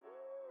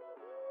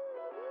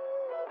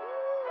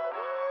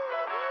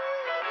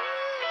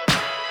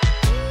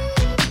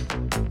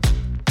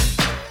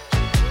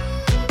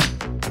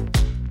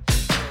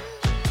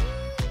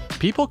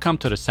People come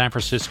to the San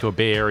Francisco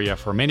Bay Area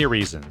for many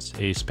reasons: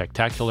 a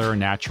spectacular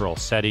natural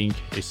setting,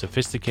 a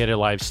sophisticated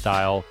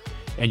lifestyle,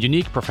 and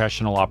unique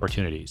professional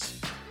opportunities.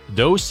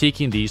 Those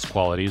seeking these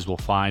qualities will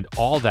find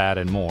all that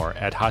and more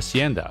at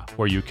Hacienda,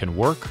 where you can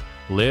work,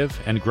 live,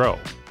 and grow.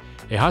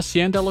 A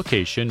Hacienda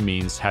location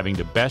means having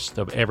the best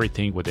of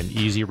everything within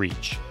easy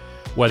reach.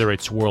 Whether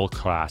it's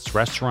world-class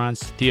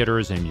restaurants,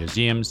 theaters, and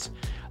museums,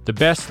 the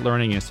best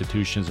learning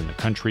institutions in the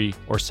country,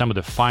 or some of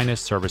the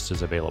finest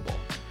services available.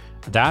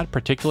 That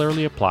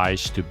particularly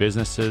applies to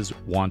businesses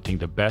wanting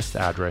the best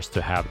address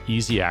to have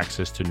easy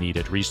access to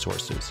needed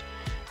resources,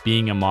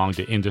 being among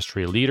the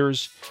industry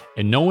leaders,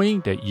 and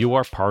knowing that you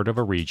are part of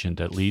a region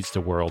that leads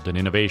the world in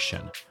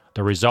innovation.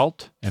 The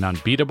result, an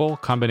unbeatable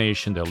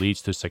combination that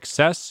leads to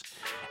success,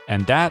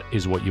 and that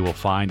is what you will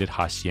find at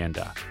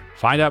Hacienda.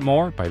 Find out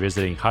more by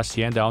visiting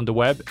Hacienda on the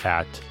web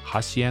at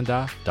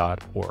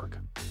hacienda.org.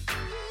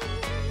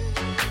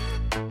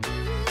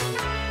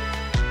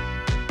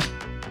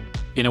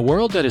 In a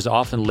world that is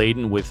often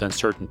laden with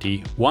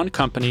uncertainty, one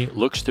company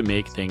looks to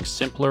make things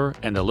simpler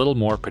and a little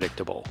more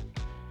predictable.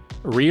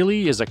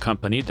 Really is a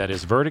company that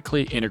is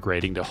vertically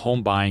integrating the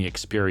home buying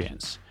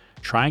experience,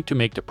 trying to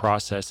make the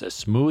process as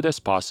smooth as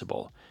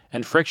possible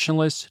and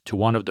frictionless to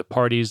one of the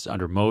parties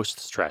under most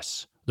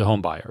stress, the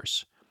home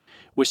buyers.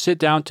 We sit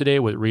down today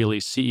with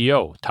Really's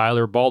CEO,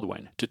 Tyler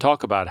Baldwin, to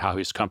talk about how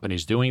his company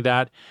is doing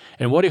that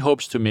and what he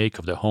hopes to make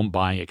of the home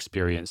buying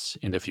experience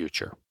in the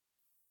future.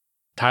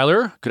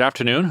 Tyler, good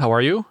afternoon. How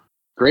are you?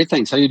 Great,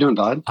 thanks. How you doing,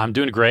 Todd? I'm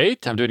doing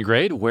great.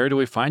 Where do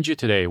we find you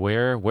today?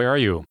 Where are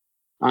you?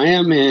 I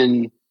am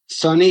in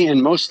sunny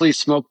and mostly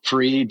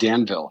smoke-free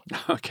Danville.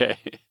 Okay,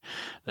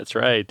 that's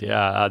right.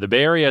 Yeah, the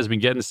Bay Area has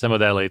been getting some of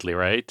that lately,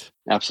 right?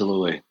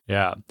 Absolutely.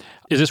 Yeah.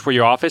 Is this where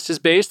your office is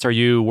based? Are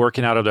you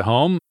working out of the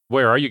home?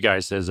 Where are you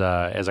guys as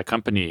a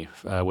company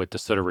with the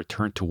sort of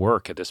return to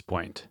work at this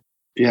point?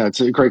 Yeah, it's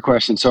a great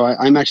question. So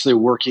I'm actually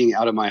working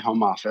out of my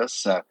home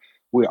office.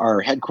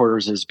 Our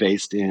headquarters is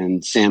based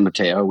in San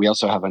Mateo. We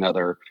also have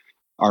another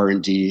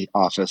R&D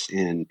office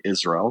in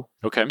Israel.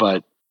 Okay.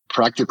 But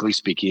practically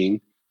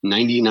speaking,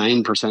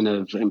 99%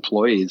 of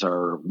employees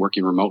are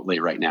working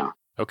remotely right now.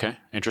 Okay,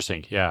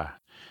 interesting. Yeah.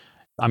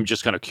 I'm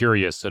just kind of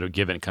curious, sort of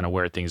given kind of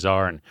where things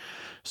are and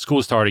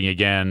school starting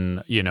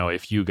again,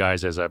 if you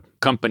guys as a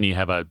company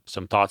have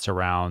some thoughts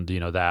around,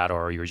 that,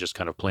 or you're just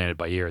kind of playing it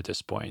by ear at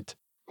this point.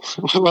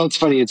 Well, it's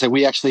funny. It's that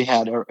we actually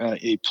had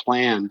a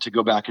plan to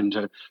go back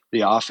into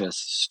the office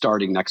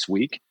starting next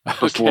week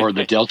before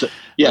the Delta.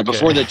 Yeah, Okay.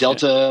 before the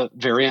Delta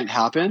variant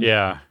happened.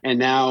 Yeah. And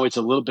now it's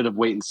a little bit of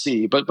wait and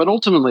see. But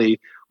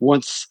ultimately,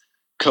 once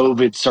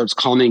COVID starts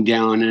calming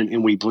down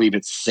and we believe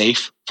it's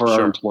safe for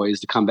our employees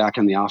to come back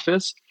in the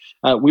office,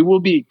 we will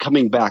be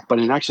coming back, but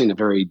in a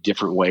very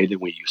different way than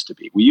we used to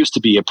be. We used to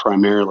be a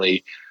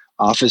primarily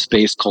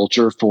office-based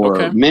culture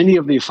for many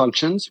of the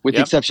functions, with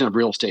the exception of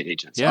real estate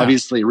agents. Yeah.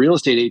 Obviously, real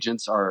estate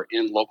agents are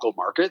in local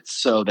markets,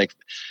 so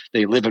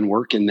they live and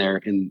work in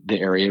the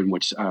area in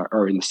which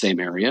are in the same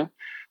area.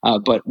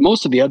 But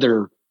most of the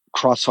other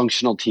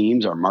cross-functional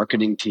teams, our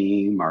marketing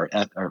team, our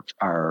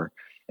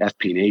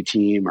FP&A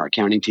team, our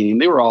accounting team,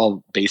 they were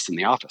all based in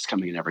the office,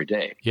 coming in every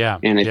day. Yeah.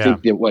 And I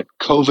think that what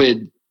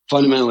COVID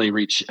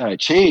fundamentally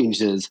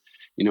changed is,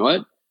 you know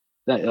what,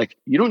 that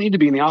you don't need to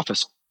be in the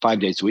office 5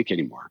 days a week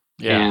anymore.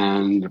 Yeah.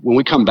 And when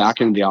we come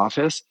back into the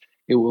office,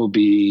 it will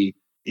be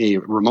a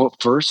remote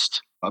first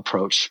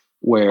approach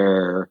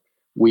where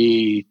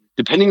we,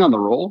 depending on the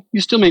role,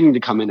 you still may need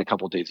to come in a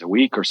couple of days a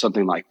week or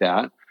something like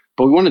that.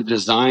 But we want to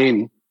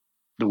design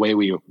the way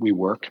we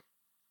work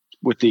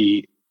with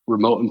the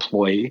remote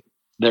employee.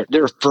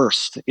 They're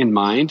first in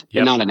mind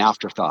and not an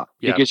afterthought,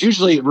 because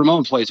usually remote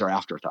employees are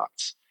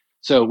afterthoughts.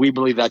 So we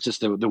believe that's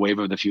just the wave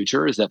of the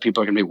future, is that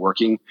people are going to be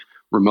working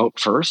remote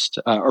first,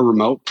 or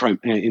remote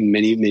in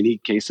many, many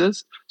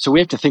cases. So we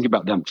have to think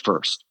about them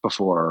first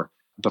before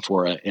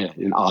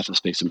an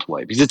office-based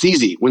employee, because it's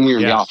easy when we're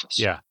in the office.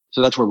 Yeah.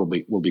 So that's where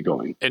we'll be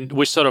going. And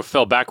we sort of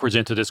fell backwards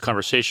into this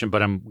conversation,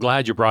 but I'm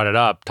glad you brought it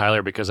up,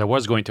 Tyler, because I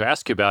was going to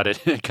ask you about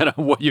it, kind of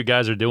what you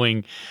guys are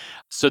doing.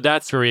 So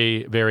that's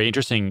very, very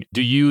interesting.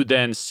 Do you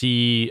then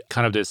see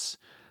kind of this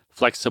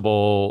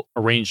flexible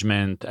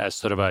arrangement as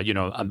sort of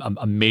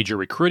a major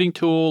recruiting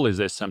tool? Is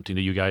this something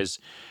that you guys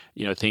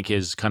think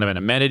is kind of an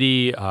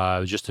amenity,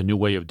 just a new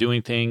way of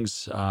doing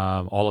things,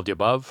 all of the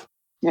above?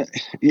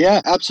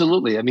 Yeah,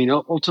 absolutely. I mean,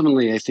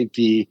 ultimately, I think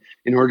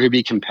in order to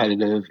be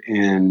competitive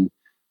in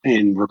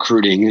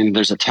recruiting, and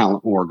there's a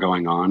talent war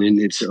going on, and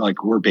it's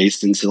like we're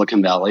based in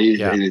Silicon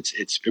Valley, and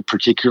it's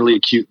particularly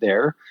acute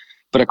there.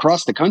 But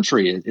across the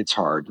country, it's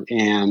hard,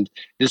 and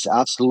this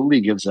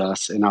absolutely gives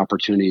us an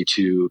opportunity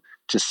to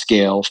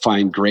scale,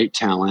 find great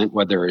talent,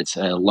 whether it's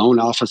a loan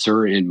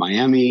officer in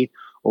Miami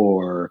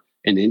or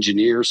an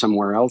engineer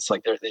somewhere else.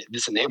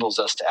 This enables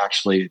us to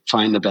actually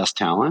find the best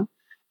talent,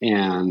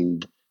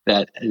 and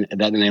that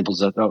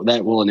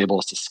will enable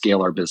us to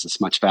scale our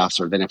business much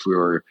faster than if we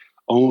were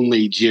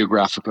only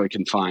geographically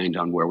confined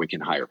on where we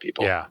can hire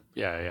people.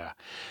 Yeah.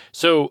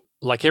 So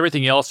Like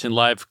everything else in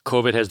life,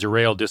 COVID has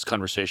derailed this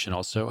conversation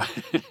also.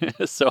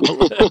 So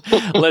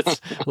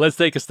let's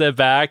take a step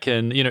back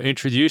and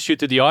introduce you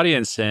to the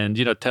audience, and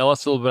tell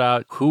us a little bit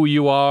about who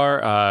you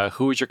are,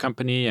 who is your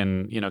company,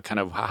 and kind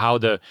of how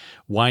the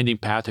winding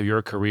path of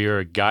your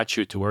career got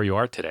you to where you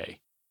are today.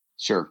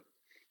 Sure.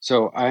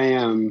 So I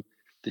am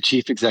the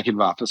chief executive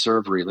officer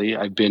of Really.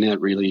 I've been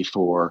at Really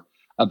for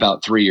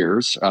about 3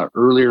 years.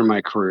 Earlier in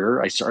my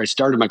career, I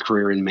started my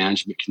career in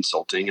management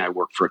consulting. I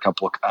worked for a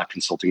couple of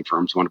consulting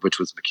firms, one of which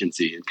was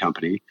McKinsey and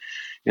Company,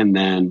 and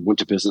then went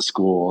to business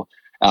school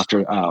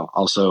after.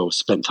 Also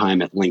spent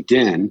time at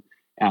LinkedIn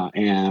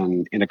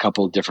and in a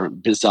couple of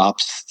different biz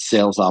ops,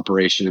 sales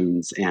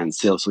operations, and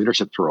sales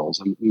leadership roles.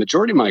 And the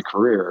majority of my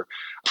career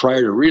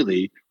prior to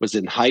Really was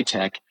in high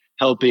tech,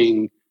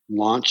 helping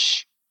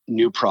launch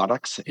new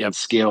products and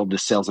scale the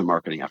sales and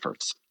marketing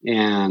efforts.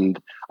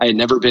 And I had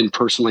never been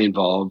personally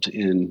involved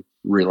in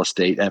real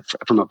estate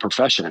from a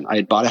profession. I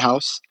had bought a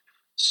house,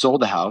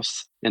 sold a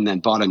house, and then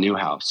bought a new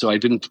house. So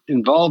I'd been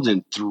involved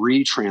in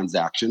 3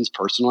 transactions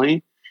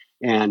personally.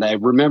 And I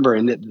remember,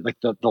 and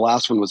the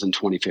last one was in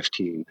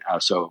 2015,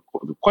 so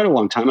quite a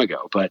long time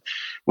ago. But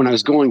when I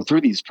was going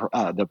through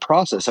the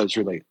process, I was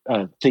really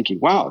thinking,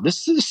 wow,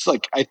 this is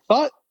like, I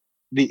thought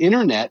the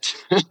internet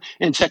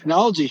and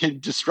technology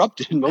had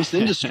disrupted most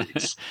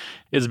industries.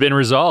 It's been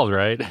resolved,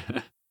 right?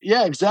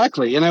 Yeah,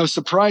 exactly. And I was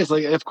surprised.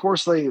 Like, of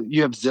course,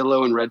 you have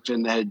Zillow and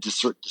Redfin that had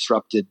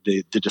disrupted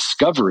the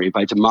discovery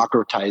by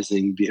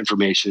democratizing the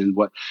information.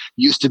 What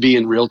used to be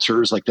in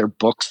realtors, like their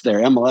books, their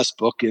MLS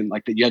book, and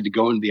like that you had to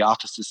go into the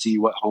office to see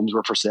what homes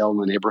were for sale in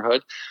the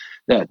neighborhood.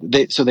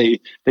 They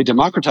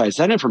democratized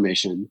that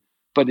information.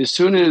 But as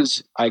soon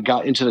as I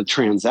got into the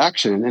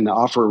transaction and the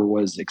offer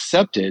was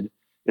accepted,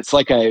 it's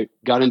like I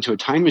got into a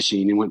time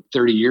machine and went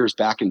 30 years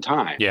back in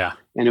time. Yeah.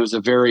 And it was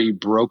a very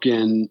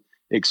broken,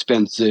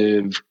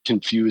 expensive,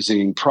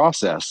 confusing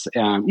process.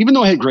 Even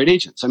though I had great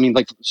agents, I mean,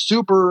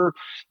 super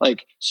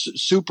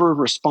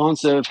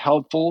responsive,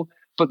 helpful,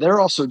 but they're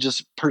also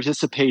just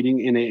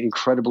participating in an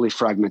incredibly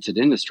fragmented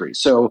industry.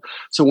 So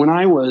when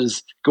I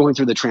was going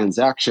through the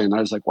transaction, I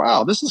was like,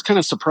 wow, this is kind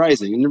of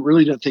surprising, and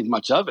really didn't think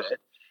much of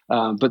it.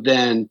 But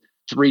then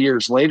 3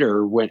 years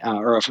later,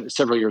 or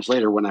several years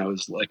later, when I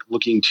was like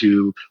looking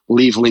to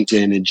leave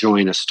LinkedIn and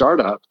join a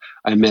startup,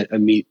 I met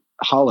Amit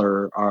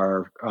Haller,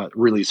 our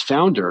Really's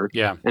founder,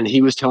 and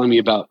he was telling me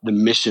about the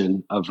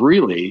mission of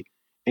Really,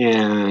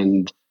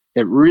 and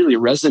it really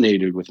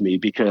resonated with me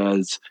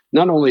because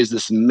not only is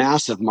this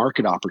massive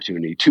market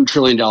opportunity, $2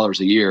 trillion a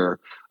year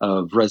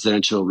of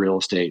residential real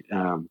estate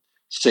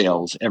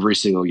sales every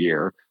single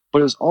year,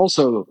 but it's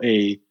also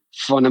a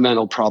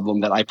fundamental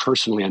problem that I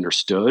personally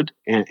understood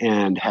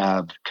and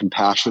have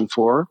compassion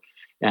for.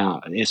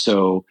 And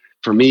so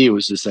for me, it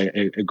was just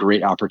a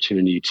great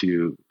opportunity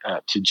to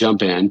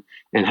jump in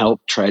and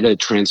help try to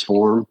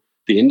transform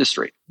the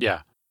industry.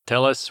 Yeah.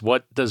 Tell us,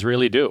 what does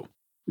Really do?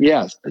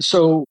 Yes.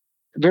 So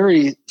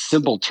very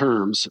simple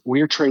terms,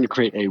 we are trying to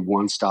create a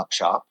one-stop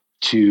shop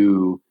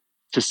to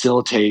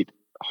facilitate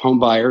home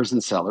buyers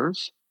and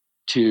sellers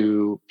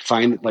to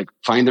find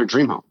their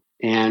dream home.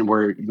 And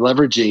we're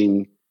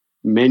leveraging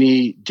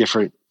many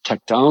different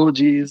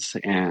technologies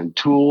and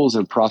tools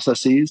and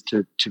processes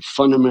to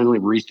fundamentally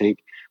rethink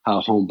how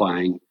home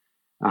buying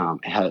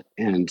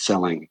and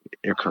selling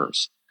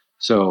occurs.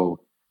 So,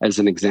 as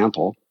an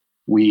example,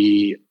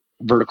 we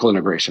vertical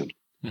integration.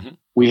 Mm-hmm.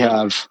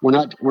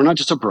 We're not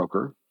just a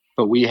broker,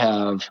 but we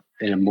have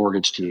a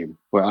mortgage team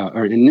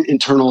or an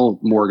internal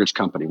mortgage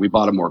company. We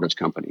bought a mortgage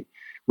company.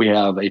 We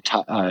have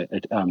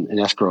an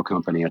escrow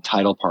company, a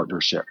title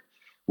partnership.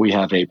 We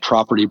have a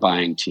property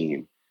buying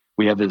team.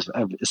 We have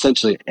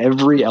essentially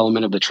every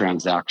element of the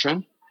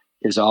transaction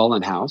is all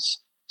in house,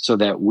 so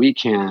that we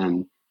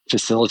can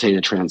facilitate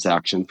a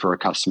transaction for a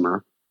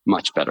customer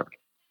much better.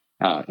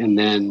 And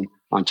then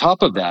on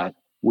top of that,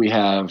 we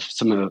have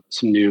some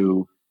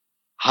new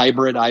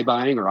hybrid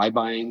iBuying or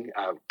iBuying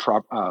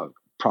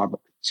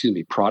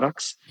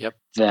products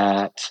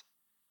that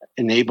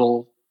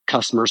enable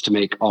customers to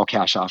make all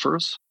cash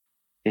offers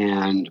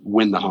and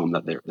win the home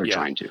that they're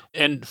trying to.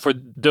 And for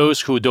those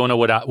who don't know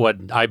what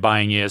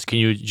iBuying is, can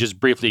you just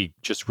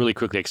really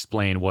quickly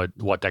explain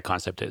what that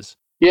concept is?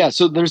 Yeah,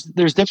 so there's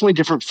definitely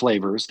different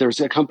flavors. There's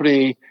a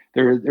company,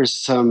 there's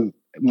some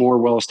more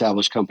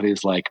well-established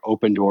companies like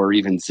Opendoor or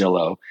even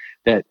Zillow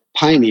that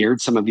pioneered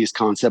some of these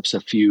concepts a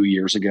few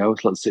years ago,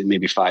 let's say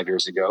maybe 5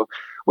 years ago,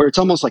 where it's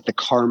almost like the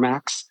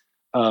CarMax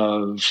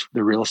of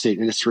the real estate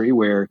industry,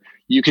 where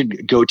you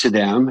could go to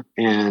them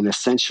and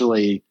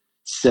essentially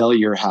sell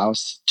your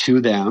house to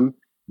them,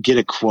 get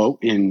a quote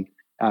in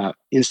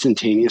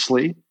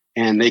instantaneously,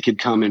 and they could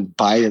come and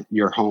buy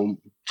your home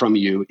from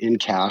you in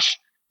cash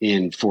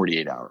in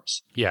 48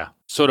 hours. Yeah.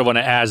 Sort of on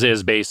an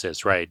as-is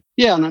basis, right?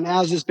 Yeah, on an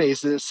as-is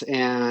basis.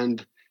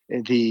 And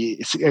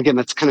again,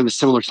 that's kind of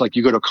similar to like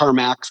you go to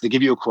CarMax, they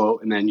give you a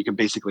quote, and then you can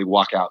basically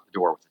walk out the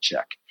door with a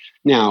check.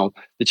 Now,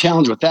 the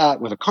challenge with that,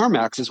 with a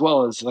CarMax, as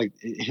well as like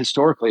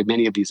historically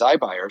many of these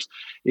iBuyers,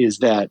 is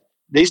that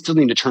they still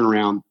need to turn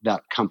around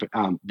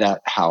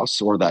that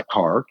house or that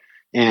car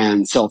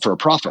and sell for a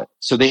profit.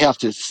 So they have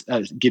to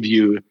give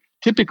you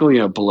typically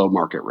a below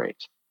market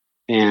rate.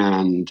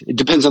 And it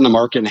depends on the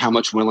market and how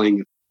much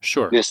willingness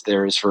Sure.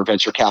 there is for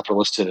venture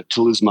capitalists to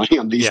lose money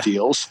on these Yeah.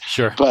 deals.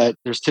 Sure. But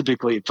there's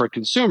typically, for a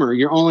consumer,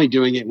 you're only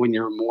doing it when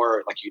you're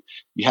more like you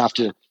have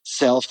to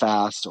sell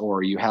fast,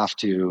 or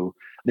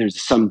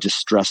there's some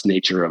distressed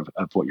nature of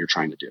what you're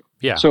trying to do.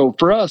 Yeah. So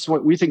for us,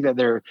 what we think that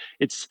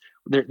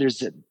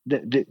there's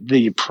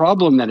the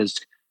problem that is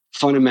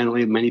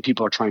fundamentally many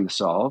people are trying to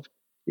solve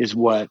is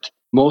what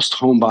most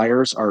home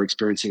buyers are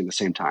experiencing at the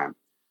same time.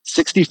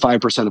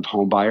 65% of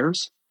home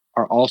buyers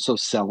are also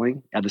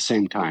selling at the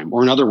same time.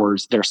 Or in other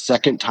words, they're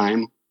second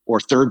time or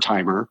third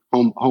timer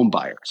home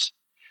buyers.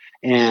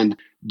 And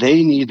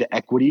they need the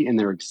equity in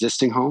their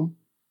existing home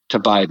to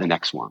buy the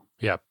next one.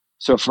 Yeah.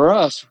 So for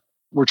us,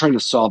 we're trying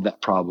to solve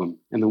that problem.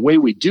 And the way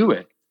we do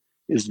it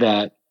is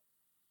that,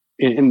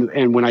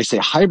 and when I say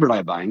hybrid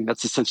iBuying,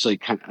 that's essentially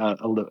kind of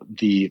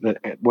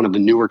one of the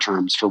newer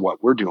terms for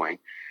what we're doing.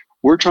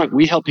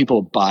 We help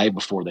people buy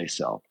before they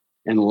sell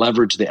and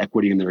leverage the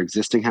equity in their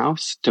existing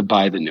house to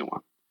buy the new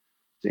one.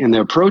 And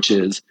the approach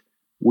is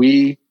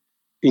we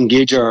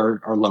engage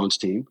our loans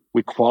team.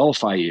 We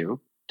qualify you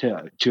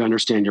to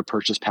understand your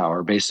purchase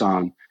power based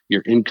on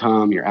your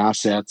income, your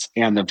assets,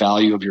 and the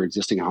value of your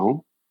existing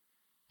home.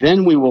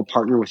 Then we will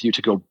partner with you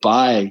to go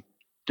buy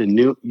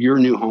your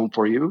new home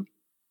for you.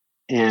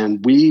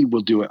 And we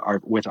will do it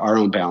with our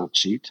own balance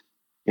sheet.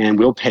 And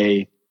we'll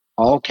pay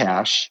all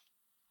cash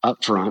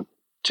upfront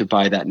to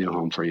buy that new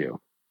home for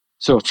you.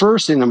 So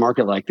first, in a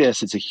market like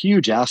this, it's a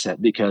huge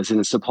asset because in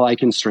a supply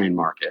constrained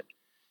market,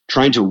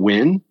 trying to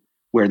win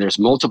where there's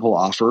multiple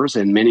offers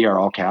and many are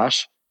all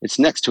cash, it's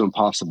next to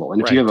impossible.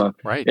 And if you have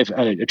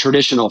a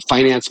traditional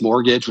finance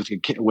mortgage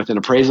with an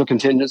appraisal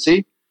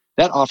contingency,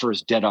 that offer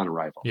is dead on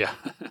arrival. Yeah.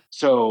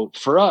 So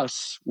for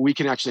us, we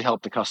can actually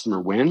help the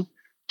customer win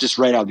just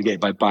right out of the gate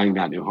by buying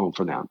that new home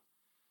for them.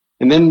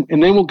 And then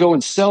we'll go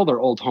and sell their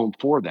old home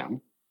for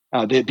them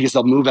because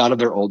they'll move out of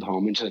their old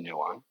home into the new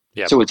one.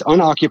 Yep. So it's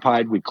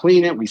unoccupied. We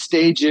clean it, we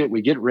stage it,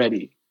 we get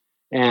ready.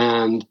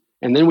 And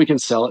then we can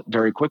sell it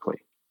very quickly,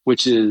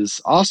 which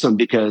is awesome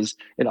because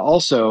it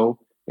also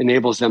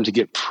enables them to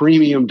get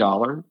premium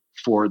dollar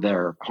for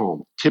their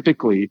home.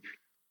 Typically,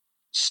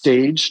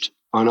 staged,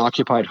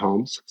 unoccupied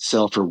homes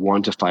sell for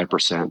 1% to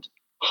 5%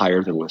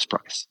 higher than list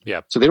price.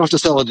 Yep. So they don't have to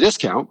sell at a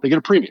discount, they get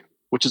a premium,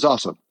 which is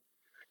awesome.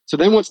 So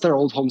then once their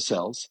old home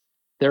sells,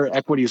 their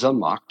equity is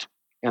unlocked,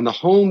 and the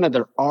home that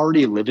they're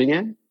already living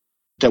in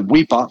that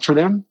we bought for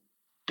them,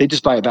 they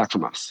just buy it back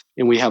from us.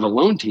 And we have a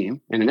loan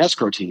team and an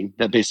escrow team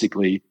that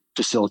basically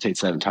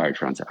facilitates that entire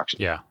transaction.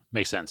 Yeah,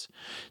 makes sense.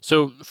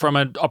 So from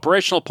an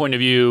operational point of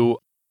view,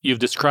 you've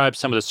described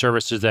some of the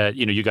services that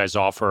you guys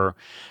offer,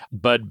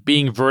 but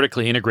being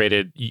vertically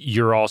integrated,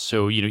 you're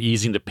also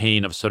easing the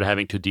pain of sort of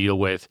having to deal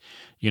with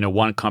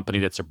one company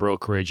that's a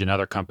brokerage,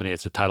 another company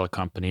that's a title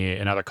company,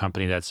 another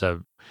company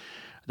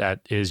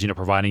that is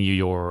providing you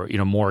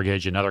your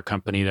mortgage, another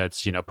company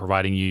that's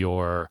providing you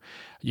your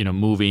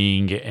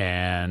moving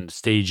and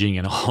staging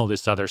and all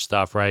this other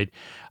stuff, right?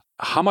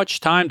 How much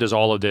time does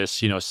all of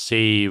this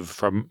save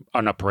from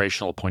an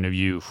operational point of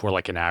view for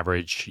like an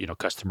average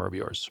customer of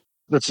yours?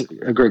 That's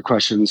a great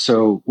question.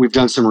 So we've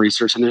done some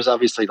research, and there's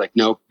obviously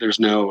there's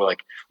no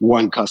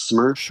one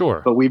customer.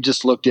 Sure. But we've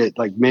just looked at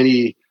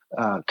many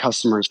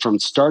customers from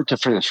start to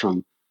finish,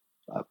 from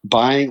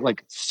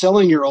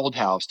selling your old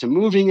house to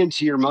moving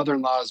into your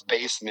mother-in-law's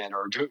basement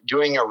or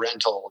doing a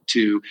rental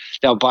to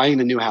now buying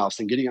the new house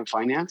and getting it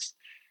financed.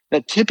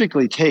 That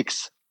typically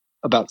takes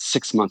about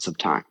 6 months of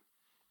time.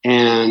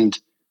 And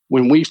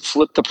when we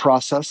flip the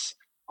process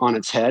on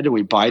its head and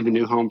we buy the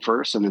new home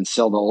first and then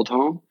sell the old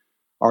home,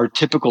 our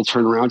typical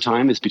turnaround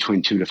time is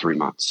between 2 to 3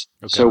 months.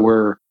 Okay. So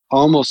we're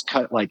almost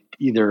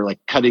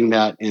cutting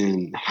that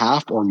in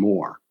half or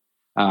more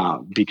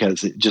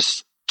because it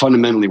just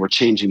fundamentally we're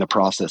changing the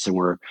process,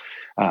 and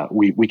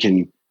we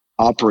can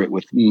operate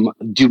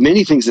do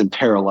many things in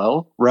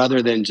parallel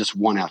rather than just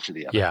one after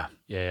the other.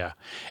 Yeah.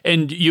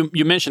 And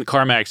you mentioned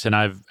CarMax, and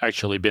I've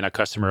actually been a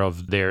customer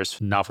of theirs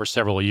now for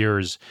several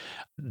years.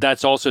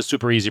 That's also a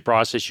super easy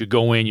process. You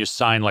go in, you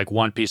sign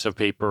one piece of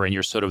paper, and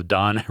you're sort of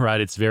done,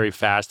 right? It's very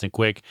fast and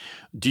quick.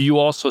 Do you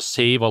also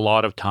save a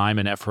lot of time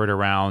and effort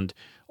around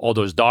all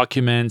those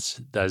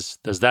documents? Does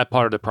that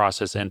part of the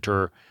process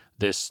enter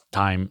this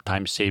time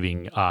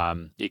saving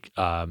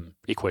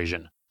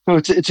equation? Oh,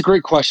 it's a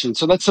great question.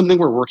 So that's something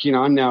we're working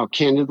on now.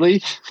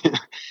 Candidly,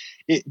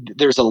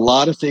 there's a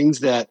lot of things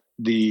that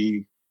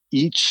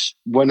each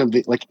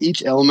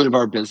element of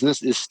our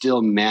business is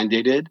still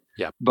mandated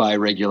by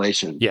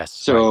regulation. Yes.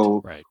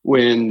 So right.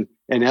 when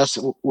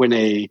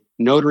a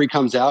notary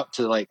comes out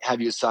to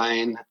have you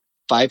sign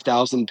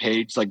 5,000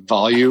 page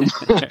volume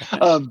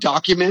of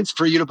documents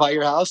for you to buy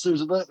your house,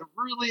 there's not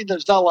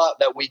a lot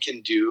that we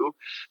can do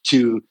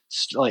to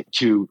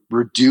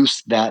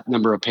reduce that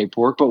number of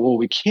paperwork. But what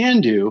we can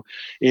do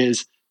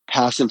is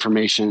pass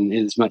information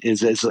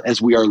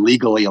as we are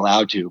legally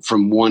allowed to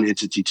from one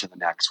entity to the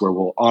next, where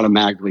we'll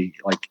automatically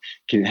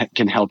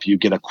can help you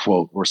get a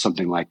quote or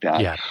something like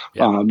that.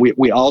 Yeah.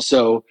 We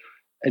also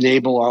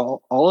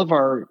enable all of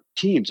our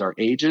teams, our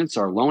agents,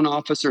 our loan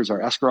officers,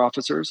 our escrow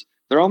officers.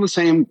 They're all on the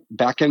same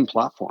back-end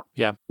platform.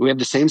 Yeah. We have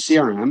the same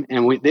CRM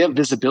and they have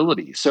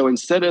visibility. So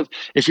instead of,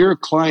 if you're a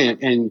client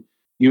and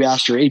you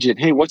ask your agent,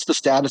 hey, what's the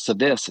status of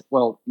this?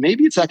 Well,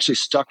 maybe it's actually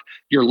stuck.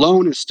 Your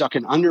loan is stuck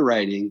in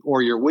underwriting,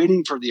 or you're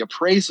waiting for the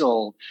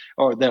appraisal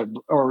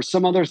or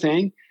some other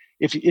thing.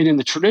 If in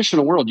the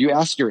traditional world, you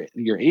ask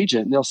your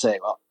agent, and they'll say,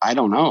 well, I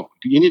don't know.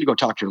 You need to go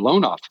talk to your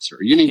loan officer.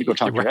 You need to go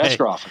talk to your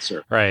escrow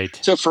officer. Right.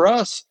 So for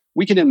us,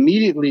 we can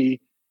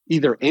immediately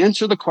either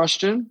answer the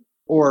question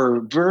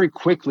or very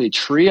quickly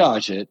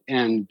triage it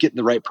and get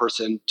the right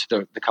person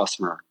to the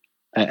customer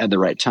at the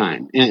right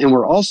time. And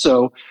we're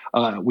also,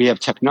 we have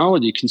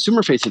technology,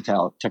 consumer-facing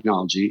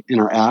technology in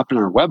our app and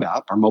our web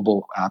app, our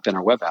mobile app and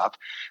our web app,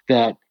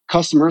 that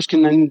customers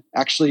can then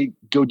actually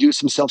go do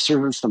some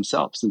self-service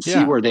themselves and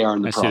see where they are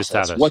in the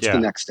process. What's the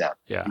next step?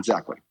 Yeah,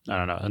 exactly. I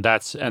don't know. And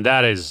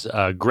that is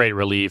a great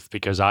relief,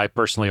 because I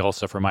personally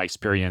also, from my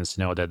experience,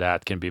 know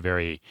that can be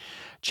very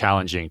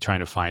challenging, trying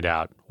to find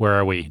out, where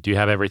are we? Do you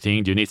have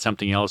everything? Do you need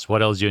something else?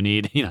 What else do you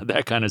need?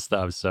 That kind of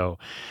stuff. So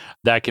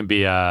that can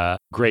be a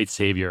great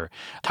savior.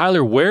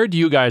 Tyler, where do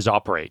you guys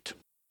operate?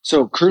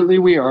 So currently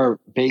we are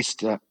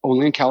based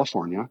only in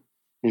California,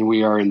 and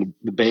we are in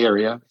the Bay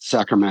Area,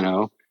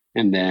 Sacramento,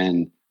 and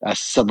then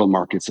several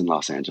markets in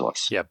Los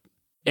Angeles. Yep.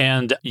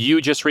 And you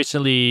just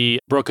recently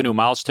broke a new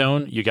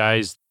milestone. You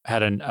guys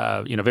had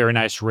a very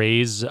nice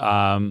raise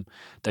that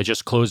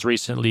just closed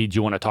recently. Do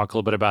you want to talk a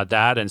little bit about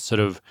that and sort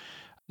of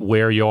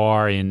where you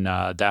are in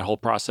that whole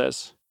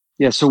process?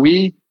 Yeah, so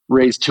we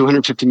raised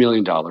 $250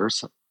 million.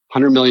 $100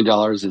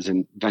 million is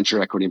in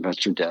venture equity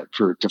investor debt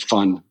to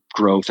fund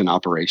growth and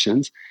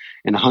operations,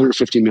 and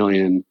 $150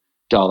 million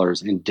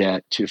in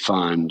debt to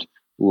fund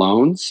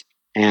loans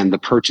and the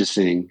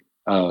purchasing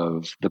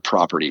of the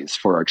properties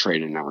for our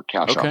trade and our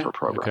cash offer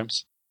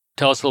programs. Okay.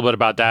 Tell us a little bit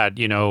about that.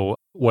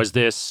 Was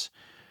this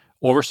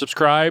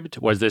oversubscribed?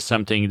 Was this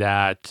something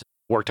that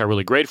worked out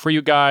really great for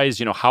you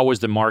guys? How was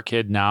the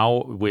market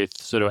now with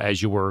sort of,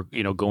 as you were,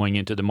 going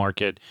into the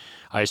market,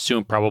 I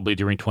assume probably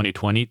during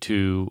 2020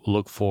 to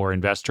look for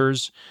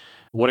investors?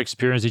 What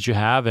experience did you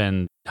have,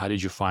 and how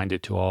did you find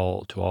it to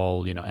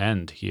all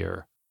end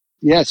here?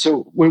 Yeah.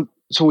 So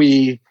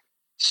we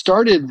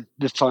started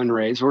the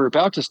fundraise. We were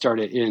about to start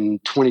it in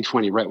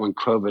 2020, right when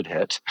COVID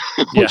hit,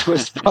 which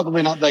was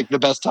probably not like the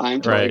best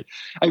time to right.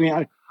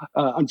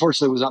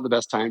 Unfortunately, it was not the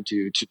best time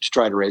to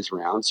try to raise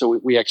around. So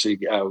we actually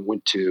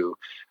went to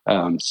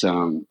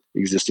some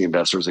existing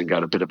investors and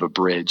got a bit of a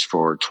bridge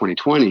for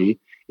 2020,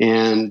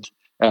 and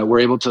we're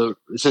able to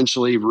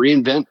essentially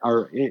reinvent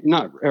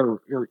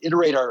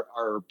iterate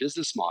our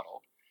business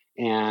model.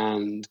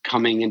 And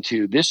coming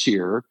into this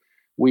year,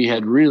 we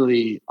had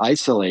really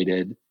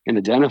isolated and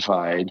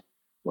identified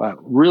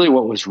really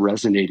what was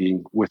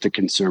resonating with the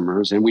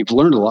consumers. And we've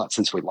learned a lot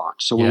since we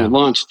launched. So when we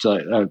launched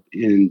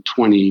in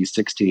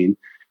 2016,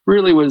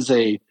 really was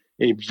a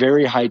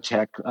very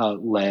high-tech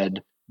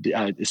led,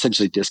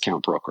 essentially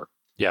discount broker.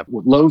 Yeah.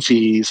 With low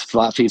fees,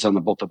 flat fees on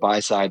both the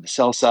buy side, the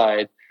sell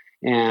side.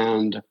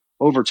 And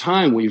over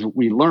time, we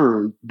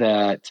learned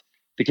that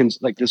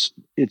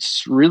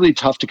it's really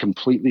tough to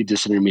completely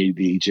disintermediate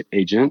the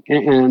agent.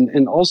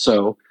 And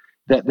also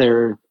that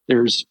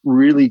there's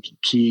really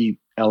key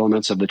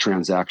elements of the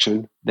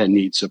transaction that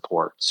need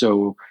support.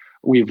 So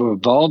we've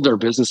evolved our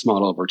business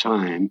model over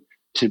time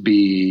to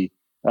be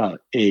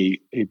a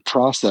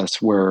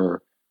process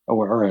or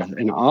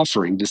an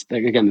offering,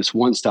 this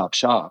one-stop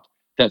shop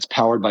that's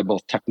powered by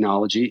both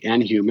technology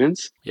and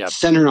humans,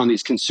 centered on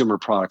these consumer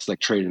products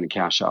like trade-in and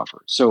cash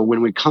offer. So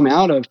when we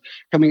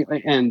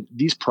and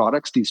these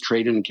products, these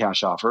trade-in and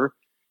cash offer,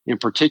 in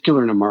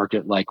particular in a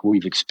market like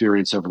we've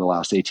experienced over the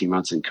last 18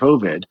 months in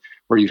COVID,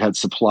 where you've had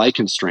supply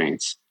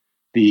constraints,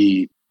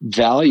 the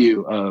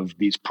value of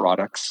these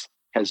products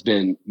has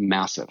been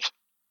massive.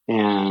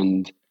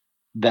 And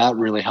that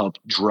really helped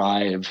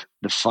drive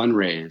the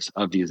fundraise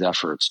of these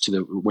efforts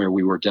to where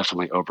we were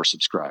definitely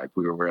oversubscribed.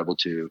 We were able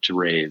to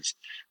raise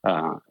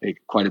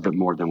quite a bit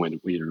more than we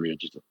had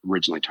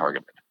originally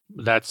targeted.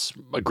 That's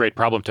a great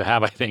problem to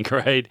have, I think,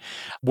 right?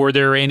 Were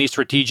there any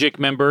strategic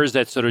members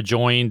that sort of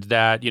joined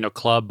that,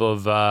 club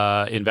of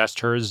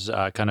investors,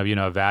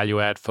 value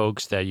add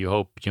folks that you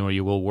hope,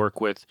 you will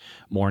work with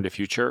more in the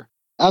future?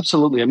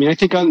 Absolutely. I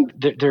think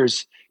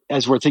there's,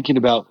 as we're thinking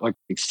about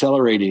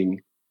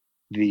accelerating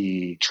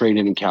the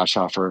trade-in and cash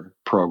offer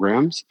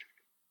programs,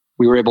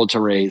 we were able to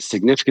raise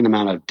significant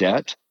amount of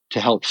debt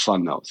to help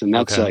fund those. And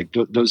that's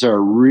those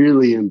are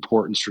really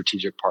important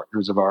strategic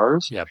partners of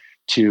ours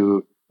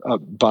to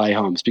buy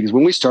homes. Because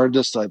when we started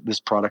this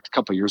product a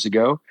couple of years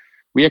ago,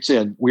 we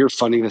were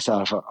funding this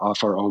off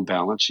our own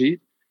balance sheet.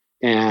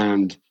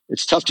 And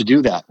it's tough to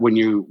do that when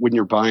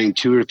you're buying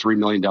 $2 or $3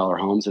 million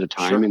homes at a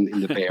time in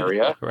the Bay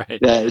Area. Right.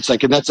 It's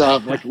and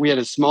that's we had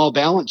a small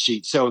balance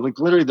sheet. So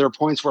literally there are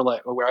points where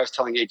I was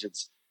telling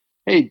agents,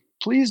 hey,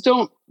 please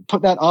don't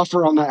put that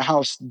offer on that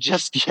house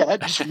just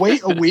yet. Just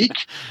wait a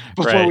week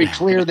before Right. we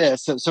clear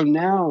this. So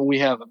now we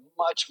have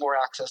much more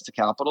access to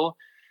capital,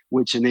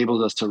 which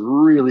enables us to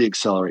really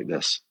accelerate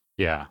this.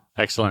 Yeah,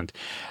 excellent.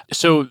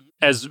 So,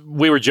 as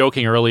we were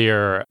joking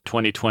earlier,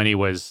 2020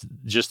 was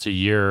just a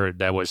year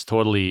that was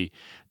totally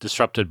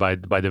disrupted by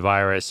the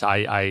virus.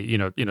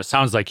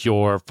 Sounds like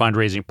your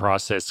fundraising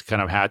process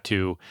kind of had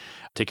to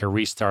take a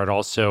restart.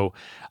 Also,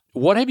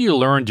 what have you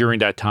learned during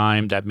that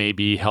time that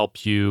maybe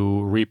helped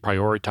you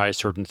reprioritize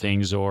certain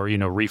things, or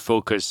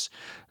refocus,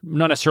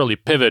 not necessarily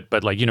pivot,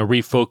 but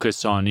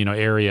refocus on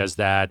areas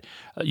that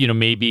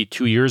maybe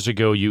 2 years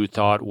ago you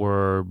thought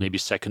were maybe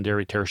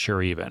secondary,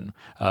 tertiary even,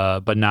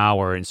 but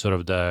now are in sort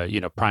of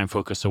the prime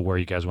focus of where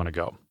you guys want to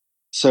go.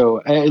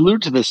 So I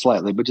alluded to this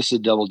slightly, but just to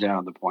double down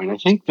on the point, I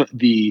think that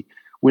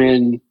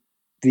when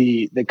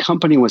the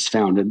company was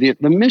founded,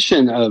 the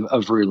mission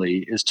of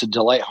Really is to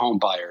delight home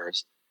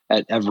buyers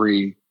at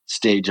every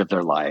stage of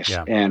their life.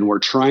 Yeah. And we're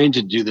trying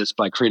to do this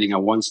by creating a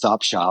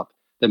one-stop shop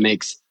that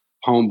makes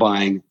home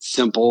buying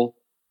simple,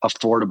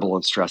 affordable,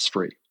 and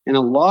stress-free. And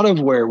a lot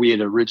of where we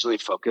had originally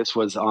focused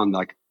was on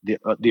like the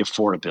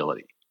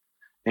affordability.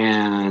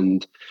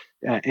 And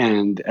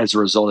and as a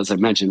result, as I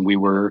mentioned, we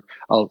were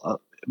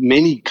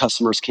many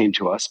customers came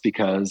to us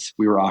because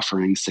we were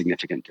offering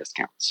significant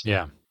discounts.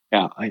 Yeah.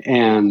 Yeah,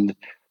 and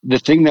the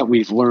thing that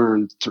we've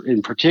learned,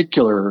 in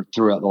particular,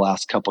 throughout the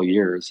last couple of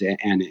years,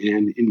 and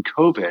in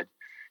COVID,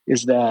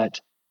 is that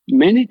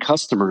many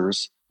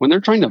customers, when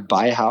they're trying to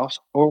buy a house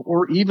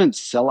or even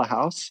sell a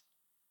house,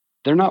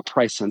 they're not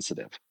price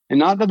sensitive. And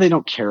not that they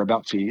don't care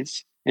about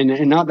fees,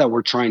 and not that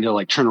we're trying to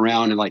like turn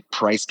around and like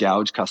price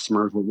gouge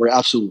customers. We're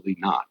absolutely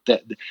not.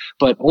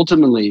 But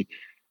ultimately,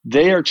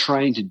 they are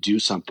trying to do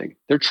something.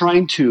 They're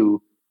trying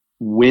to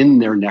win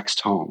their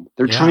next home.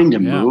 They're Yeah. trying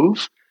to Yeah.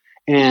 move,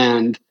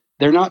 and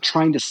they're not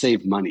trying to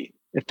save money.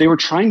 If they were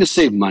trying to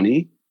save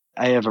money,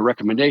 I have a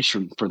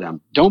recommendation for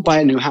them. Don't buy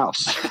a new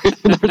house.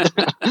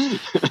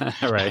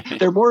 Right.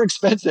 They're more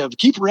expensive.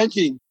 Keep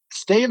renting.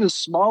 Stay in a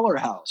smaller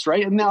house,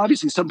 right? And now,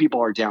 obviously, some people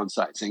are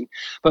downsizing,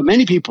 but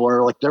many people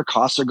are like their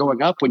costs are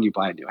going up when you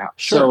buy a new house.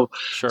 Sure.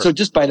 So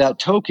just by that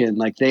token,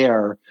 like they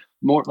are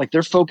more like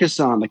they're focused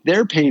on like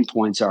their pain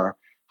points are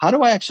how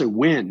do I actually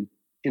win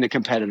in a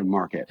competitive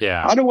market?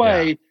 Yeah. How do Yeah.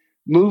 I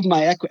move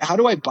my equity? How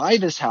do I buy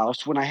this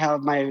house when I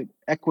have my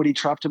equity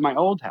trapped in my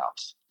old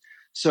house?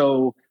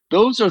 So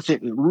those are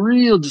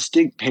real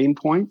distinct pain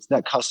points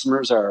that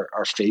customers are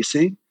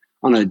facing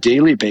on a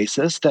daily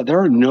basis, that there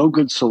are no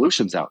good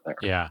solutions out there.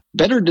 Yeah.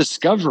 Better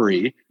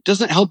discovery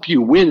doesn't help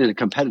you win in a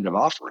competitive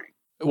offering.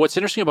 What's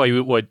interesting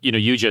about what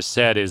you just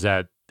said is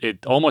that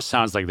it almost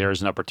sounds like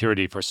there's an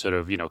opportunity for sort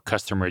of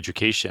customer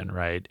education,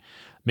 right?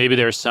 Maybe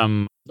there's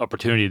some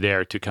opportunity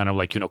there to kind of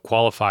like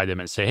qualify them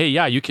and say, hey,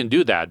 yeah, you can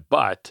do that,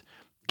 but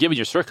given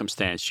your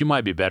circumstance, you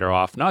might be better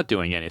off not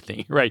doing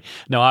anything, right?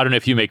 Now, I don't know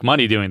if you make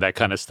money doing that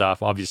kind of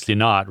stuff. Obviously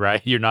not,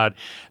 right? You're not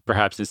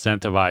perhaps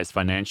incentivized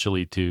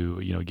financially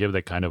to give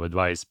that kind of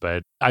advice.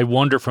 But I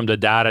wonder from the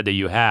data that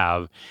you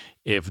have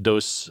if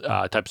those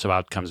types of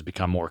outcomes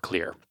become more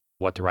clear,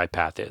 what the right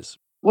path is.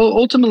 Well,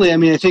 ultimately, I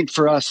mean, I think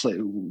for us, like,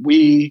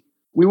 we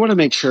want to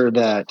make sure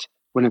that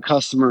when a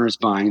customer is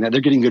buying, that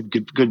they're getting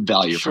good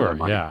value for their Sure.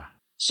 money. Yeah.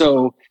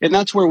 So, and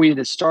that's where we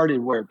had started.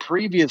 Where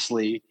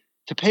previously,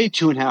 to pay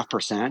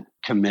 2.5%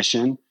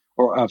 commission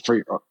or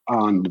for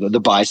on the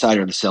buy side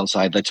or the sell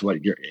side, that's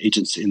what your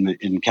agents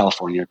in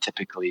California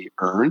typically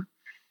earn.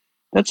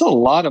 That's a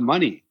lot of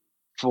money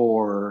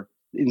for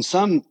in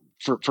some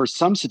for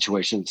some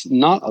situations,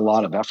 not a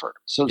lot of effort.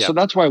 So Yep.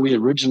 that's why we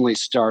originally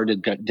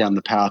started down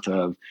the path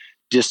of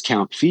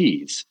discount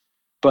fees.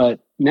 But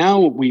now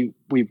we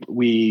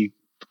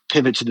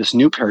pivot to this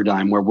new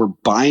paradigm where we're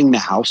buying the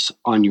house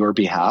on your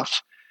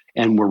behalf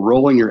and we're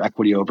rolling your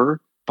equity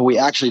over, but we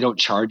actually don't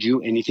charge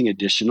you anything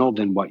additional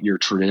than what your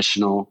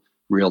traditional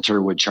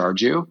realtor would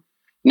charge you.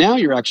 Now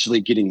you're actually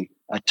getting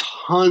a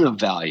ton of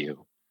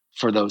value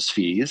for those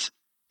fees,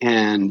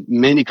 and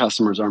many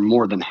customers are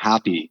more than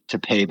happy to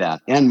pay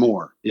that and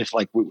more if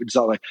like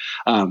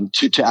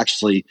to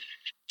actually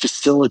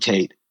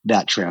facilitate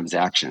that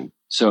transaction.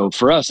 So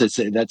for us,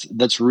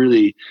 that's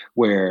really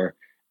where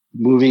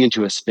moving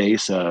into a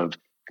space of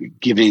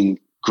giving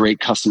great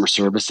customer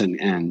service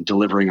and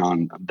delivering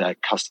on that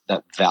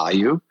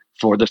value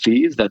for the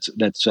fees. That's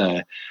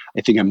I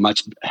think a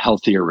much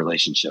healthier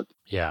relationship.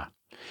 Yeah.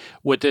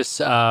 With this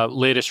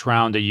latest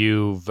round that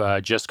you've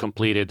just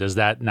completed, does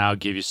that now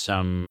give you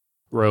some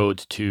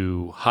road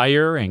to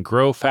hire and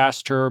grow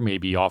faster?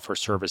 Maybe offer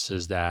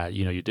services that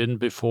you didn't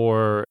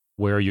before.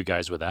 Where are you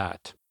guys with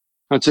that?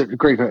 That's a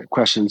great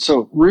question.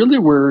 So really,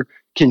 we're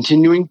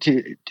continuing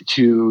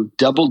to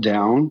double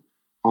down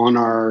on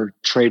our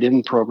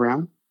trade-in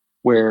program,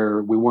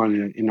 where we want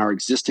to, in our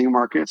existing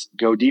markets,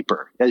 go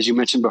deeper. As you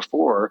mentioned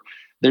before,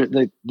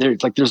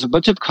 there's a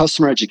bunch of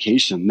customer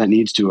education that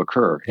needs to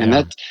occur,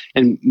 Yeah.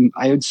 and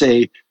I would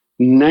say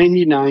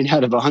 99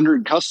 out of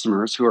 100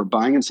 customers who are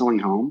buying and selling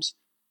homes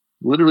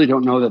literally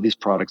don't know that these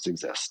products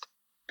exist.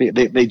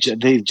 They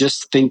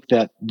just think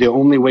that the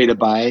only way to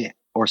buy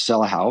or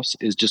sell a house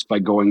is just by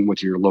going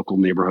with your local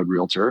neighborhood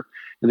realtor,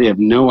 and they have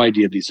no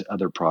idea these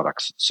other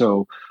products.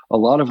 So a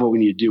lot of what we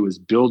need to do is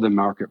build a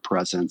market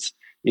presence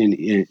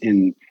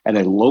in at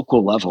a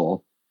local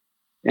level,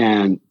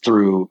 and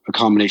through a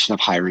combination of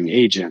hiring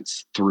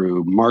agents,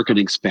 through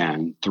marketing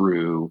spend,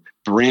 through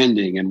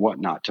branding and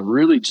whatnot, to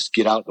really just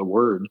get out the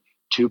word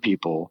to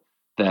people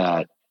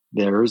that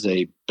there's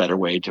a better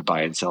way to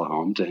buy and sell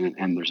homes,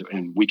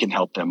 and we can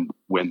help them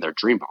win their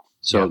dream home.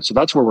 So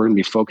that's where we're going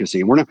to be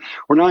focusing. We're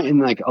not in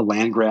like a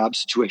land grab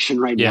situation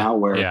right now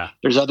where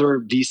there's other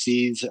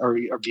VCs or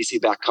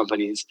VC backed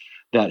companies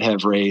that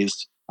have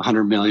raised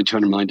 $100 million,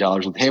 $200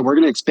 million with, hey, we're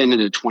going to expand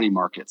into 20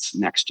 markets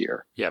next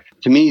year.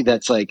 To me,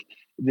 that's like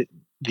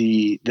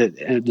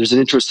there's an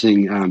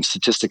interesting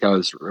statistic I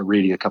was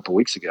reading a couple of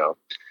weeks ago,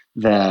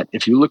 that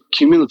if you look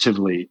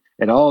cumulatively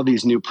at all of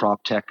these new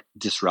prop tech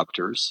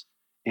disruptors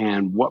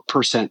and what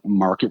percent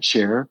market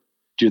share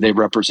do they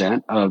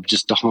represent of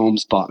just the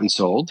homes bought and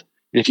sold,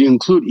 and if you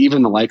include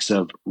even the likes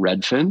of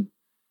Redfin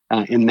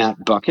in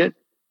that bucket,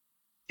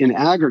 in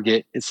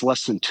aggregate, it's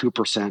less than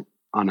 2%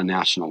 on a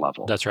national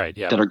level. That's right.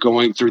 That are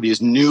going through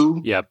these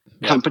new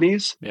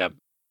companies.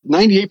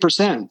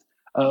 98%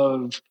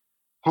 of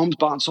homes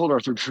bought and sold are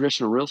through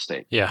traditional real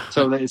estate.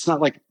 So it's not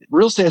like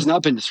real estate has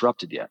not been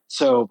disrupted yet.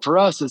 So for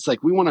us, it's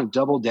like we want to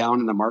double down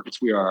in the markets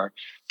we are,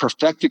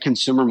 perfect the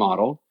consumer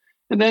model,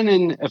 and then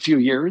in a few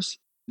years,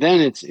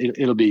 then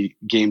it'll be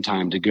game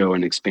time to go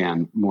and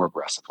expand more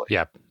aggressively.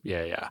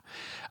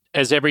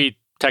 As every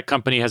tech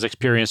company has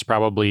experienced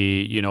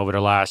probably, over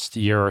the last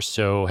year or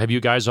so, have you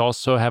guys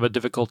also have a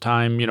difficult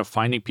time,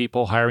 finding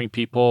people, hiring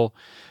people?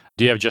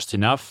 Do you have just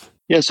enough?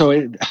 Yeah, so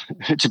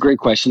it's a great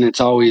question.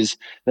 It's always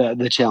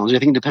the challenge. I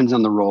think it depends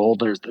on the role.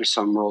 There's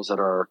some roles that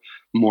are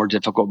more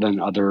difficult than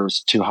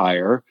others to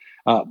hire.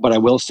 But I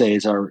will say,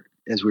 as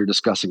we were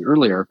discussing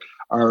earlier,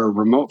 our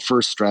remote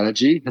first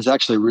strategy has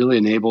actually really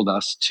enabled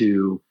us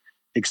to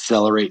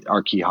accelerate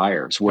our key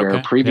hires.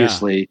 Where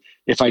previously,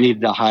 if I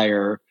needed to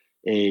hire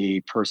a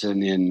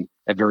person in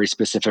a very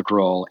specific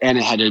role and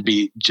it had to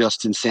be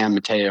just in San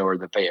Mateo or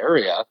the Bay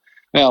Area,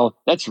 well,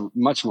 that's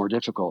much more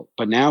difficult.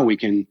 But now we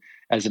can,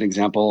 as an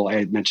example, I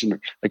had mentioned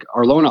like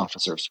our loan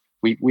officers.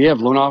 We have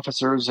loan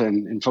officers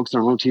and folks on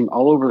our loan team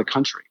all over the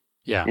country.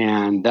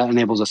 And that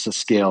enables us to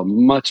scale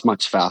much,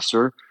 much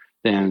faster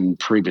than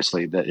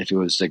previously, that if it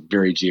was like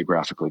very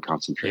geographically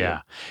concentrated.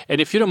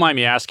 And if you don't mind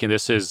me asking,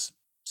 this is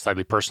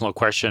slightly personal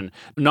question,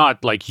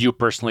 not like you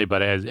personally,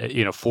 but as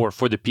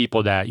for the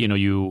people that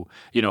you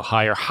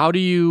hire, how do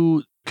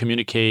you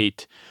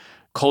communicate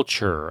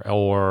culture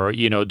or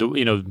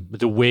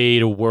the way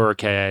to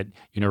work at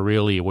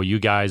really what you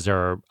guys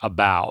are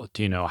about?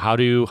 How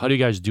do you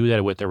guys do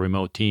that with a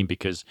remote team?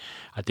 Because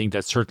I think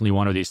that's certainly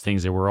one of these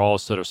things that we're all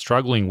sort of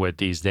struggling with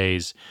these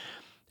days,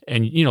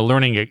 and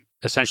learning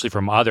essentially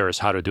from others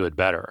how to do it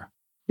better.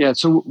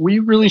 So we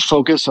really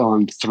focus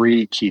on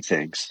three key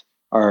things: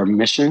 our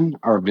mission,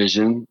 our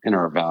vision, and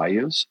our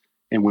values,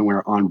 and when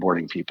we're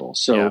onboarding people.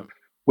 So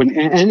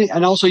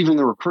and also even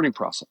the recruiting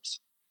process.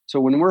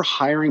 So when we're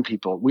hiring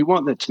people, we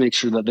want that to make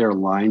sure that they're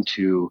aligned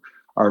to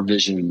our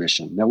vision and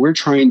mission, that we're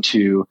trying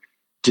to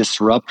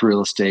disrupt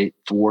real estate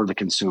for the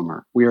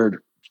consumer. We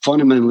are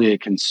fundamentally a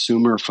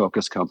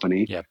consumer-focused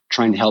company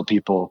trying to help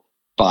people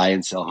buy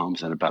and sell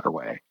homes in a better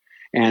way.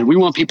 And we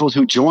want people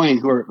who join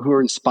who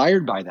are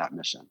inspired by that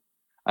mission.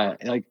 I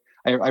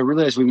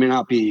realize we may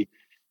not be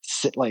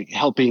like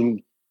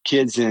helping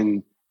kids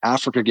in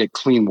Africa get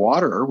clean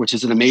water, which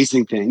is an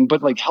amazing thing,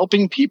 but like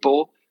helping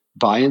people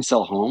buy and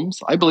sell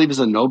homes, I believe, is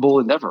a noble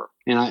endeavor.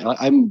 And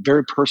I'm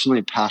very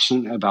personally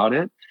passionate about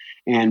it.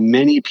 And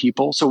many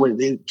people, so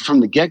from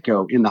the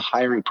get-go in the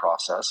hiring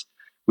process,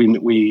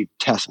 we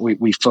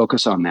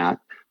focus on that.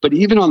 But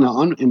even in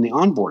the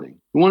onboarding,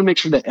 we want to make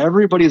sure that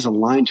everybody is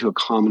aligned to a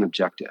common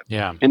objective.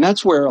 And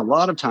that's where a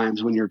lot of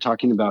times when you're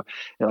talking about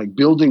like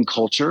building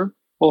culture,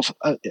 well,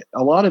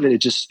 a lot of it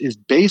just is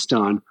based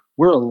on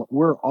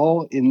we're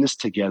all in this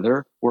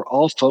together. We're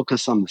all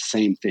focused on the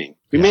same thing.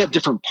 We may have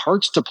different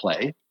parts to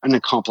play in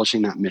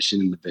accomplishing that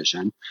mission and the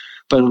vision,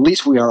 but at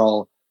least we are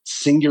all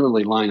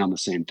singularly aligned on the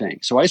same thing.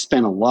 So I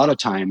spend a lot of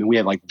time, and we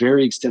have like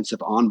very extensive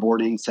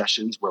onboarding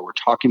sessions where we're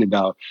talking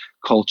about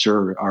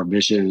culture, our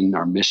vision,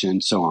 our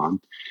mission, so on.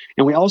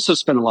 And we also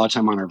spend a lot of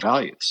time on our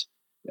values.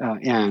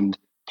 And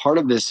part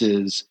of this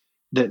is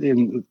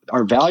that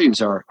our values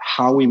are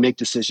how we make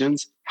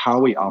decisions, how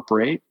we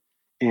operate.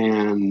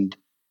 And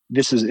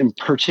this is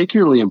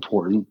particularly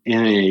important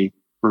in a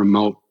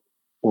remote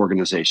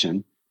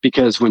organization,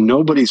 because when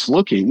nobody's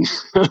looking,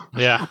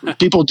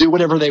 people do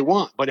whatever they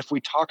want. But if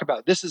we talk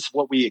about this is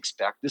what we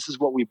expect, this is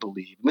what we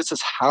believe, and this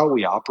is how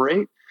we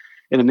operate,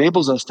 it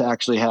enables us to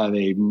actually have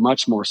a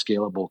much more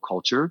scalable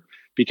culture,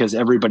 because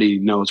everybody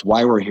knows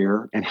why we're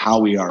here and how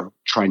we are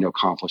trying to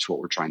accomplish what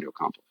we're trying to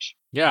accomplish.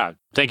 Yeah,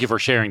 thank you for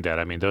sharing that.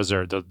 I mean, those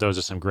are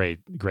some great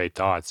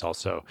thoughts.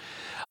 Also,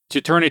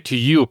 to turn it to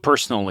you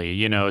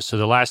personally, so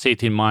the last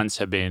 18 months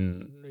have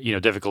been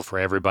difficult for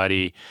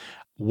everybody.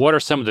 What are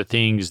some of the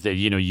things that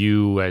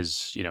you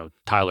as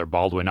Tyler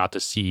Baldwin, not the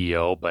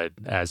CEO, but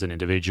as an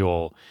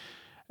individual,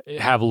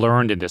 have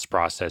learned in this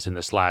process in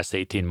this last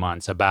 18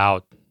 months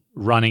about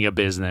running a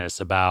business,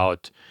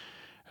 about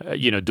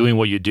doing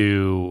what you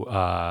do,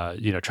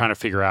 trying to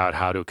figure out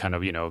how to kind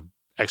of,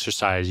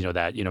 exercise,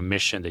 that,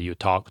 mission that you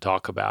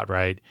talk about,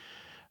 right?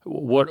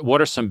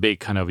 What are some big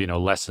kind of,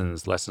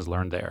 lessons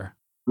learned there?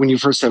 When you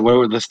first said, what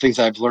were the things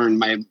I've learned?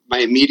 My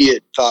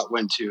immediate thought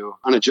went to,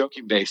 on a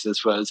joking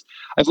basis, was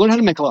I've learned how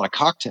to make a lot of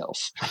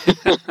cocktails.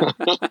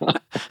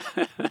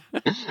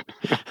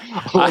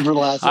 Over the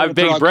last, I've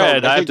baked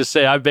bread. I have to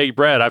say, I've baked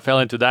bread. I fell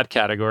into that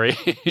category.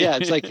 Yeah,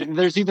 it's like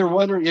there's either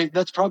one or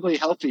that's probably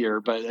healthier.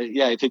 But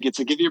yeah, I think it's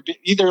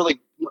either like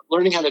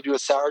learning how to do a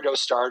sourdough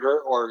starter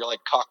or like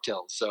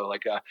cocktails. So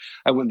like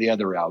I went the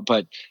other route.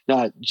 But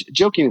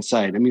joking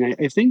aside, I mean,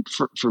 I think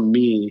for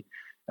me,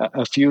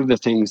 a few of the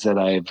things that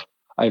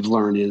I've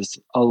learned is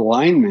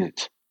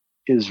alignment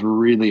is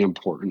really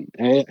important.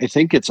 I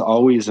think it's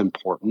always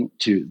important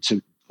to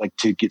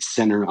get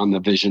centered on the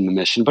vision, the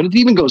mission, but it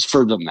even goes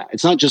further than that.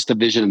 It's not just the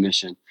vision and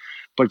mission,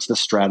 but it's the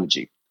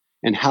strategy.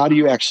 And how do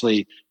you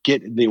actually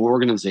get the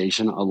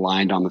organization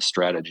aligned on the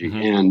strategy?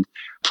 Mm-hmm. And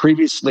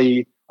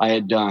previously I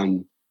had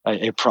done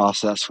a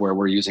process where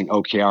we're using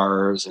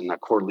OKRs and a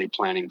quarterly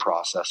planning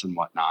process and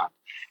whatnot.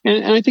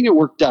 And I think it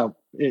worked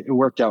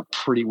out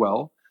pretty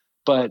well.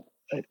 But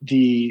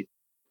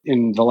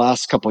in the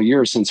last couple of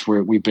years since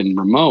we've been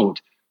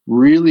remote,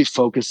 really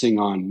focusing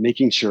on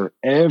making sure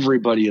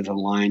everybody is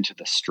aligned to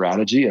the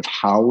strategy of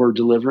how we're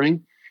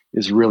delivering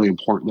is really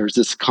important. There's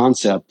this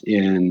concept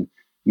in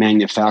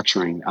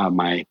manufacturing.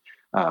 My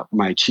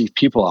chief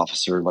people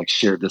officer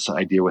shared this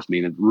idea with me,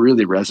 and it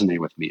really resonated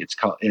with me. It's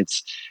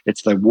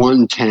the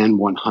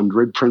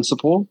 1-10-100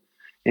 principle,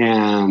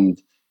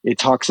 and it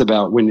talks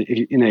about when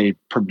in a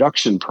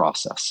production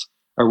process,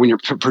 or when you're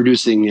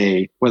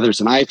producing whether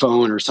it's an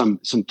iPhone or some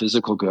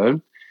physical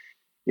good,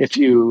 if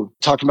you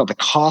talk about the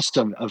cost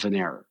of an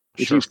error,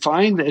 if you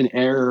find an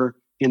error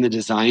in the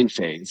design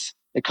phase,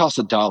 it costs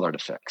 $1 to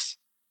fix.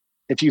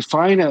 If you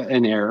find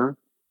an error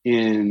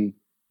in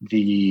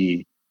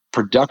the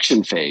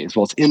production phase,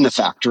 well, it's in the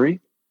factory,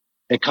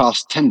 it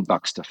costs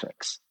 $10 to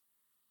fix.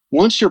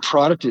 Once your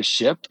product is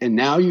shipped and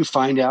now you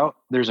find out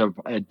there's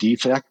a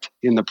defect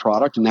in the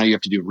product and now you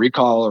have to do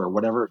recall or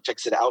whatever,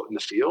 fix it out in the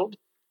field,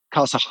 it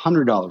costs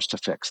 $100 to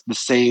fix the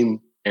same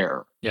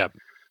error. Yeah.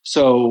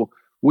 So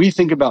we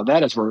think about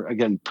that as we're,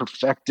 again,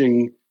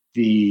 perfecting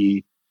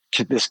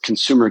this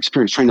consumer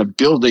experience, trying to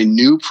build a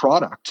new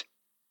product,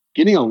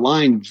 getting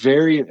aligned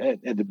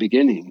at the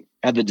beginning,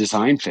 at the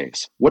design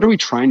phase. What are we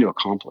trying to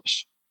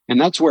accomplish?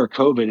 And that's where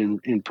COVID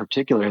in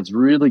particular has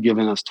really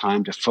given us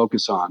time to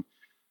focus on.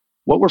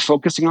 What we're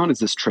focusing on is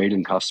this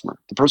trade-in customer,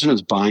 the person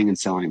who's buying and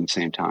selling at the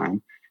same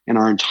time. And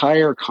our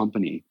entire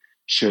company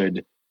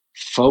should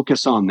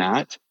focus on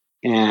that.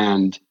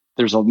 And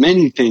there's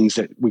many things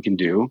that we can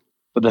do.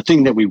 But the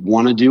thing that we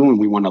want to do and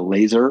we want to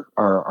laser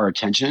our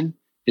attention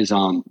is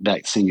on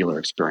that singular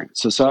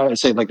experience. So I would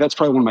say that's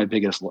probably one of my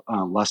biggest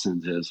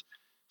lessons is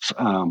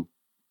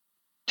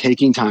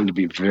taking time to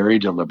be very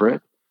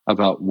deliberate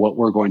about what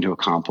we're going to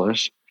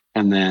accomplish,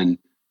 and then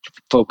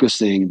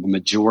focusing the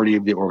majority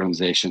of the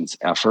organization's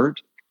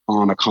effort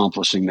on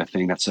accomplishing the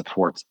thing that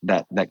supports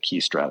that key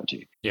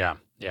strategy. Yeah,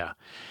 yeah.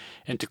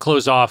 And to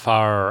close off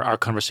our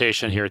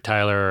conversation here,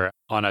 Tyler,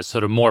 on a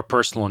sort of more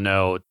personal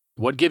note,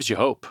 what gives you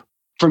hope?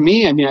 For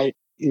me, I mean,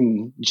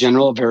 in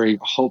general, a very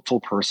hopeful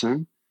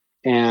person.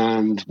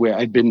 And where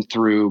I've been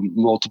through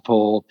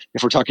multiple,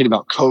 if we're talking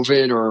about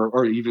COVID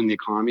or even the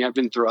economy, I've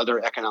been through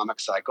other economic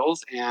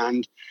cycles,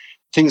 and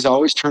things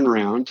always turn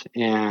around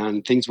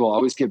and things will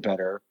always get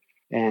better.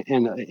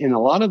 And a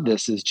lot of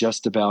this is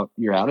just about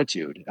your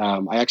attitude.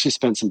 I actually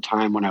spent some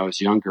time when I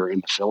was younger in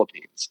the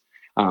Philippines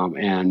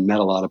and met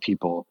a lot of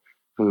people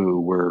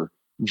who were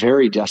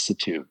very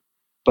destitute.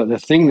 But the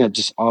thing that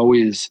just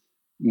always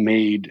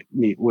made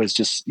me was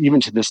just, even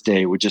to this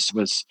day,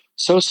 was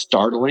so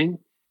startling,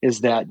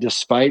 is that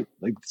despite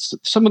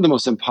some of the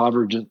most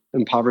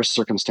impoverished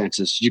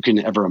circumstances you can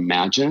ever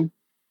imagine,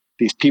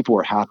 these people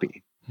were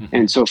happy. Mm-hmm.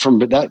 And so from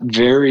that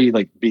very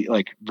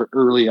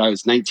early, I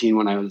was 19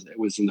 when I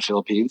was in the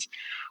Philippines,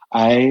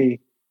 I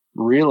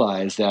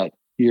realized that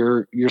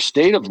your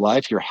state of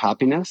life, your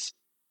happiness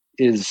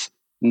has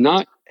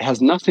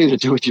nothing to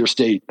do with your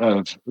state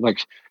of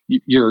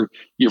your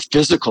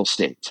physical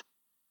state.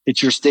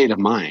 It's your state of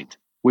mind,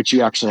 which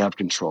you actually have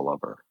control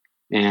over.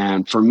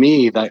 And for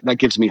me, that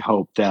gives me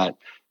hope that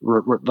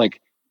we're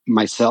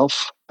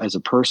myself as a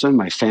person,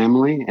 my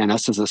family, and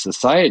us as a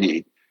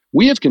society,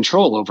 we have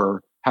control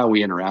over how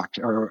we interact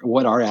or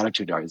what our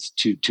attitude is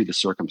to the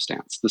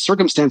circumstance. The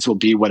circumstance will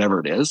be whatever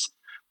it is,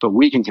 but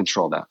we can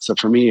control that. So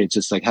for me, it's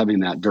just having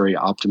that very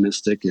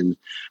optimistic and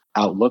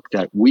outlook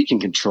that we can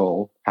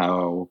control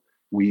how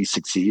we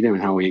succeed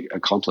and how we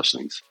accomplish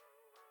things.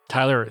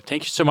 Tyler,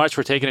 thank you so much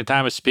for taking the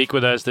time to speak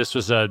with us. This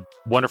was a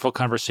wonderful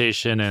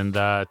conversation, and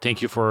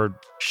thank you for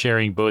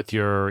sharing both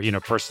your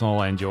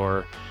personal and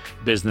your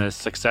business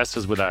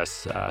successes with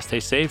us. Stay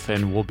safe,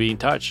 and we'll be in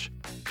touch.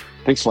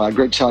 Thanks, Vlad.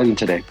 Great chatting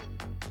today.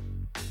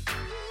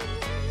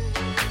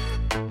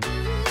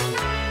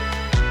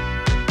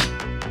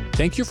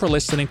 Thank you for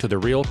listening to the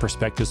Real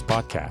Perspectives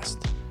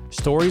podcast.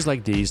 Stories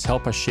like these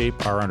help us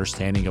shape our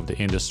understanding of the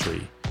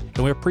industry,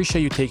 and we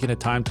appreciate you taking the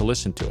time to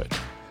listen to it.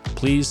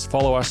 Please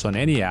follow us on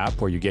any app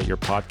where you get your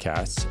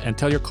podcasts and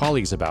tell your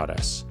colleagues about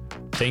us.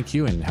 Thank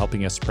you in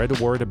helping us spread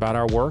the word about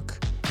our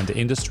work and the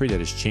industry that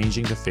is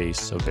changing the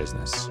face of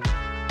business.